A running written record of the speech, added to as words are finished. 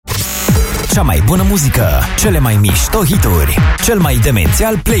Cea mai bună muzică, cele mai mișto hituri, cel mai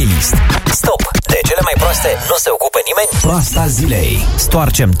demențial playlist. Stop! De cele mai proaste nu se ocupă nimeni? Proasta zilei.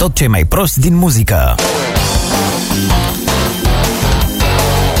 Stoarcem tot ce mai prost din muzică.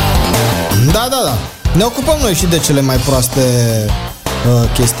 Da. Ne ocupăm noi și de cele mai proaste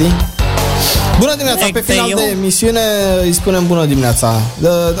chestii. Bună dimineața, pe final de emisiune îi spunem bună dimineața.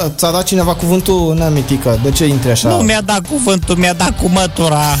 Ți-a dat cineva cuvântul, Neamitică? De ce intri așa? Nu mi-a dat cuvântul, mi-a dat cu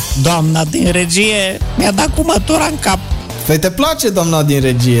mătura. Doamna din regie mi-a dat cu mătura în cap. Păi te place doamna din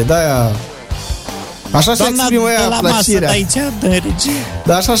regie, de-aia. Așa și exprimă ea plăcerea. De aici, din regie.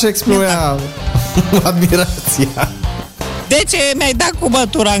 Da, așa și exprimă ea admirația. De ce mi-ai dat cu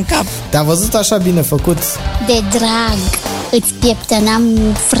mătura în cap? Te-a văzut așa bine făcut? De drag, îți pieptănam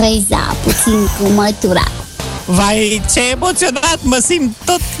freza puțin cu mătura. Vai, ce emoționat mă simt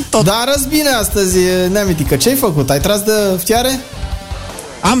tot. Dar arăți bine astăzi, Neamitică. Ce-ai făcut? Ai tras de fiare?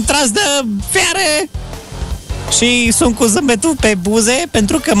 Am tras de fiare și sunt cu zâmbetul pe buze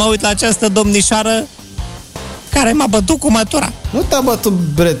pentru că mă uit la această domnișoară care m-a bătut cu mătura. Nu te-a bătut,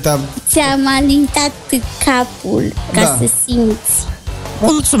 bre, Ți-am alintat capul ca să simți.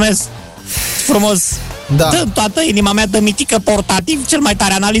 Mulțumesc frumos. Da. Dă toată inima mea de Mitică portativ, cel mai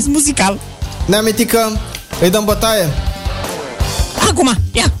tare analist muzical. Neamitică, îi dăm bătaie. Acum,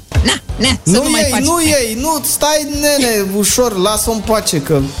 ia, nu, stai, nene, ușor, lasă-o în pace,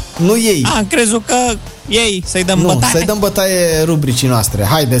 că nu iei. Am crezut că ei, să-i dăm bătaie. Să-i dăm bătaie rubricii noastre.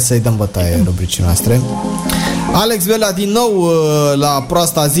 Haideți să-i dăm bătaie rubricii noastre. Alex Velea din nou la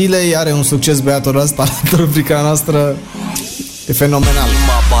proasta zilei. Are un succes băiatul ăsta la rubrica noastră. E fenomenal.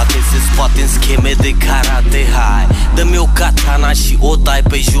 Mă bate, se spate în scheme de karate. Hai, dă-mi o katana și o dai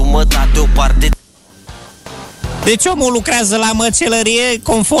pe jumătate, o parte. Deci omul lucrează la măcelărie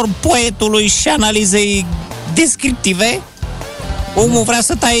conform poetului și analizei descriptive. Omul vrea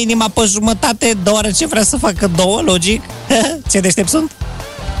să taie inima pe jumătate, deoarece vrea să facă două, logic. Ce deștept sunt?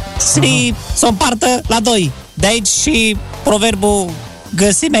 Și să o împartă la doi. De aici și proverbul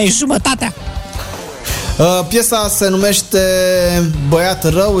găsimea e jumătatea. Piesa se numește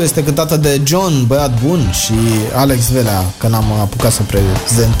Băiat rău, este cântată de John, băiat bun, și Alex Velea, că n-am apucat să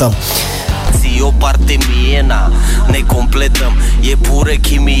prezentăm. O parte mie, ne completăm. E pură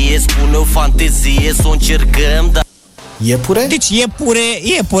chimie, spune o fantezie, să o încercăm, da. Iepure? Deci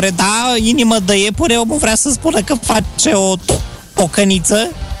iepure, da, inimă de iepure. Omul vrea să spună că face o tocăniță.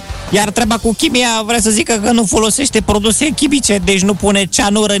 Iar treaba cu chimia vrea să zică că nu folosește produse chimice, deci nu pune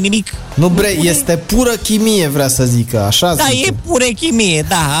cianură, nimic. Nu, bre, este pură chimie, vrea să zică, așa. Da, zice. E pură chimie,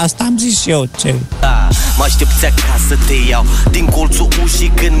 da, asta am zis și eu. Ce? Da, mă aștepți acasă, te iau din colțul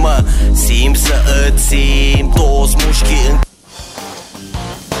ușii când mă simt să îți simt toți mușchii în...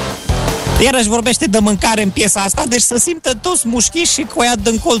 Iarăși vorbește de mâncare în piesa asta, deci să simtă toți mușchii și că o ia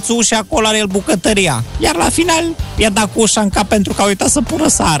din colțul ușii, acolo are el bucătăria. Iar la final i-a dat cu ușa în cap pentru că a uitat să pună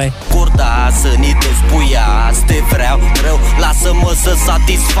sare. Corda să ni te spuia, te vreau rău, lasă-mă să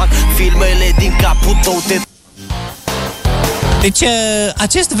satisfac filmele din capul tău, te... Deci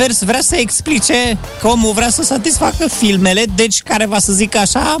acest vers vrea să explice că omul vrea să satisfacă filmele, deci care va să zică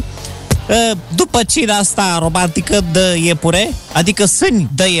așa, după cina asta romantică de iepure, adică sâni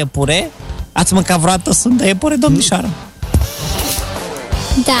de iepure. Ați mâncat vreodată sâni de iepure, domnișoară?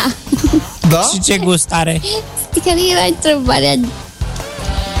 Da. Da? Și ce gust are? Care era întrebarea?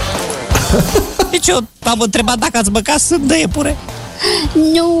 Deci eu am întrebat dacă ați mâncat sâni de iepure.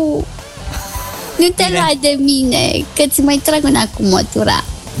 Nu te lua de mine, că ți mai trag una cu mătura.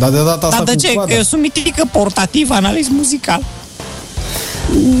 Da, de data asta. Dar de ce? Că eu sunt Mitică portativ, analist muzical.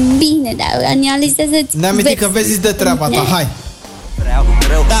 Bine, dar analizează-ți. Neamitică, vezi de treaba ta, hai. Vreau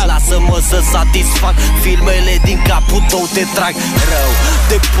rău, da. Lasă-mă să satisfac filmele din capul tău, te trag rău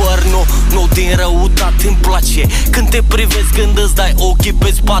de păr, nu din răutate. Îmi place când te privesc, când îți dai ochii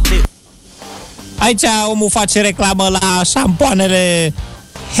pe spate. Aici omul face reclamă la șampoanele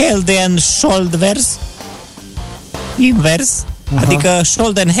Head and Shoulders invers, adică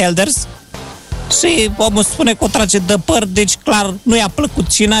Shoulder and Shoulders. Și omul spune că o trage de păr, deci clar nu i-a plăcut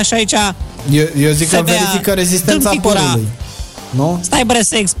cina. Și aici eu zic că verifică rezistența părului. Nu? Stai, bre,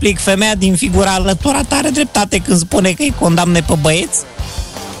 să explic. Femeia din figura alăturată are dreptate când spune că îi condamne pe băieți,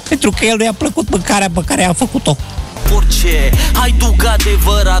 pentru că el nu i-a plăcut mâncarea pe care a făcut-o. Orice, hai tu că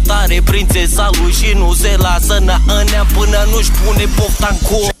adevărat are prințesa lui și nu se lasă neam până nu-și pune pofta în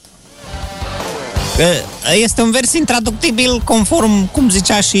cur. Este un vers intraductibil conform cum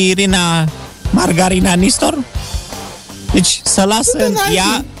zicea și Irina Margarina Nistor. Deci să lasă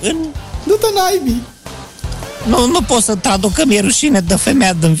ea în... Du-te naibii. Nu pot să traduc, că mi-e rușine de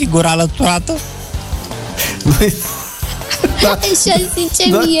femeia din figura alăturată. Da. Așa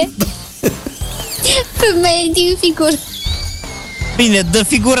zice mie. Femeie din figură. Bine, dă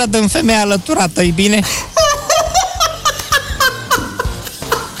figură, dă-mi femeie alăturată, e bine?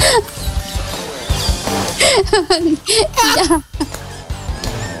 Da.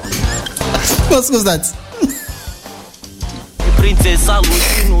 Mă scuzați. Prințesa lui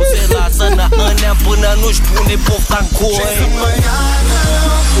și nu se lasă neam până nu-și pune pofta în coi.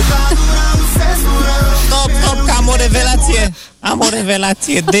 Stop, că am o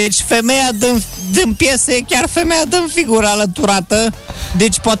revelație. Deci femeia dă-n piese, chiar femeia dă-n figură alăturată.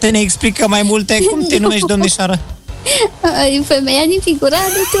 Deci poate ne explică mai multe. Cum te numești, domnișoară? Femeia din figura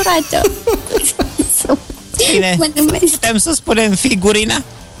alăturată. Bine, putem să spunem figurina?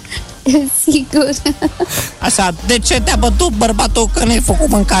 Sigur. Așa, de ce te-a bătut bărbatul că nu-ai făcut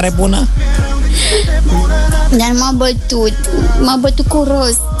mâncare bună? Dar m-a bătut cu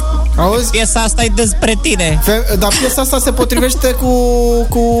rost. Auzi? Piesa asta e despre tine. Dar piesa asta se potrivește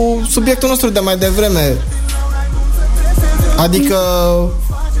cu subiectul nostru de mai devreme. Adică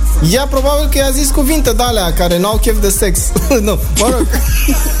ea probabil că i-a zis cuvinte de-alea care n-au chef de sex. Nu, mă rog.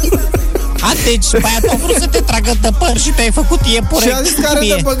 Deci băiatul a vrut să te tragă de păr și te-ai făcut iepure. Și a zis că are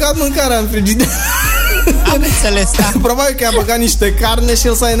de băgat mâncarea în frigider. Am înțeles, da. Probabil că i-a băgat niște carne și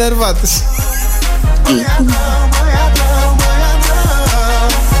el s-a enervat.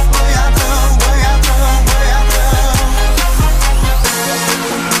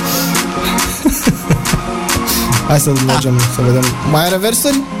 Hai să mergem să vedem. Mai are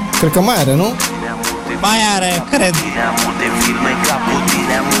versuri? Cred că mai are, nu? Mai are, cred.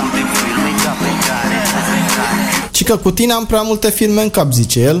 Cică, cu tine am prea multe filme în cap,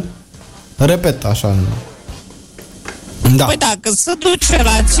 zice el. Repet, așa. Da. Păi dacă se duce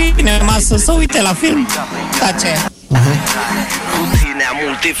la cinema să se uite la film, da ce? Cu tine am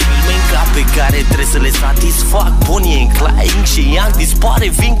multe filme în cap pe care trebuie să le satisfac. Bonnie and Clyde și Ian dispare,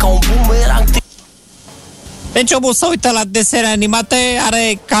 vin ca un boomerang. Deci omul se uită la desene animate,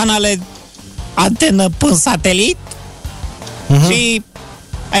 are canale antenă până satelit și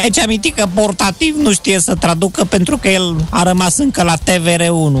aici aminti că portativ nu știe să traducă pentru că el a rămas încă la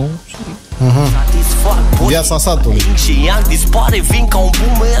TVR1. Viața satului. Și Ian dispare, vin ca un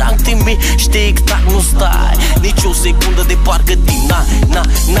boomerang. Te miști, exact, nu stai nici o secundă de parcă din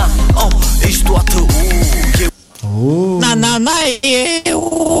ești toată e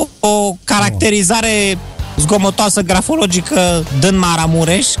o caracterizare zgomotoasă grafologică din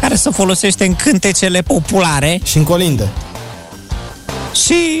Maramureș, care se folosește în cântecele populare și în colinde.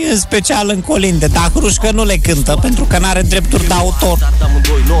 Și în special în colinde, dar Hrușcă nu le cântă pentru că n-are drepturi de autor.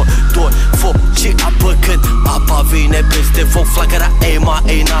 Ce apă când apa vine peste foc, flacăra Ema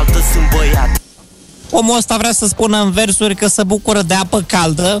e înaltă, sunt băiat. Omul ăsta vrea să spună în versuri că se bucură de apă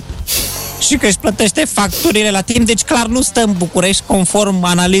caldă și că își plătește facturile la timp, deci clar nu stă în București conform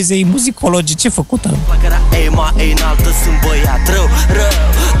analizei muzicologice făcută. Flacăra Ema e înaltă, sunt băiat rău,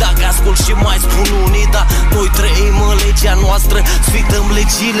 dacă ascult și mai spun unii, da, noi trăim în legea noastră, sfidăm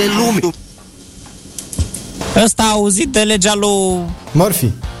legile lumii. Ăsta a auzit de legea lui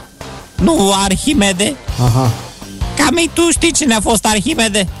Murphy. Nu, Arhimede. Aha. Cam tu știi cine a fost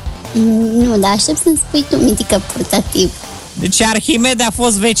Arhimede? Nu, dar aștept să-mi spui tu, mitică purtativ. Deci Arhimede a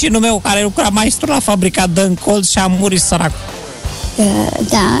fost vecinul meu care lucra maestru la fabrica Dăncol și a murit sărac.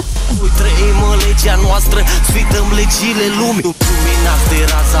 Da. Noi trăim în legea noastră, sfidăm legile lumii. Luminați de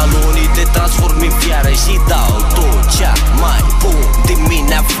raza lunii, te transformi în fiară și dau tot cea mai bun din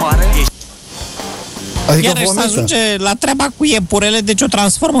mine afară. Adică iarăși să ajunge la treaba cu iepurele, deci o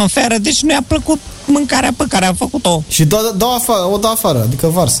transformă în fiară, deci nu i-a plăcut mâncarea pe care a făcut-o. Și o dă afară, adică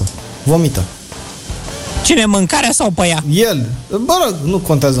varsă, vomită. Cine, mâncarea sau pe ea? El, bă rog, nu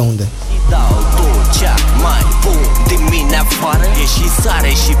contează unde. Dau tot cea mai bun din mine afară. E și sare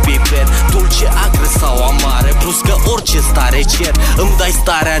și piper, dulce, acră sau amară. Plus că orice stare cer, îmi dai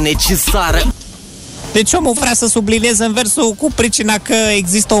starea necesară. Deci omul vrea să sublinieze în versul cu pricina că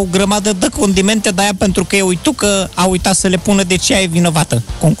există o grămadă de condimente de aia pentru că e uitucă, a uitat să le pună, deci ea e vinovată.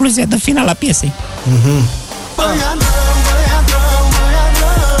 Concluzia de final a piesei.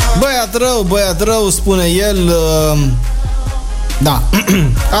 Băiat rău, spune el. Da,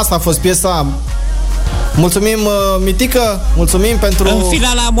 asta a fost piesa. Mulțumim, Mitică, mulțumim pentru... În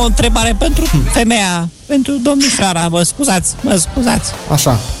final am o întrebare pentru femeia, pentru domnișoara, mă scuzați.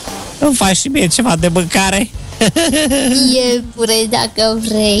 Așa. Îmi faci și mie ceva de mâncare? Iepure, dacă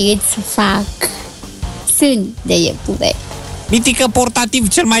vrei, îți fac. Sunt de iepure. Mitică portativ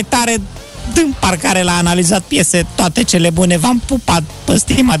cel mai tare din par care l-a analizat piese, toate cele bune. V-am pupat pe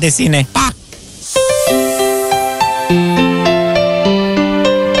stima de sine. Pa!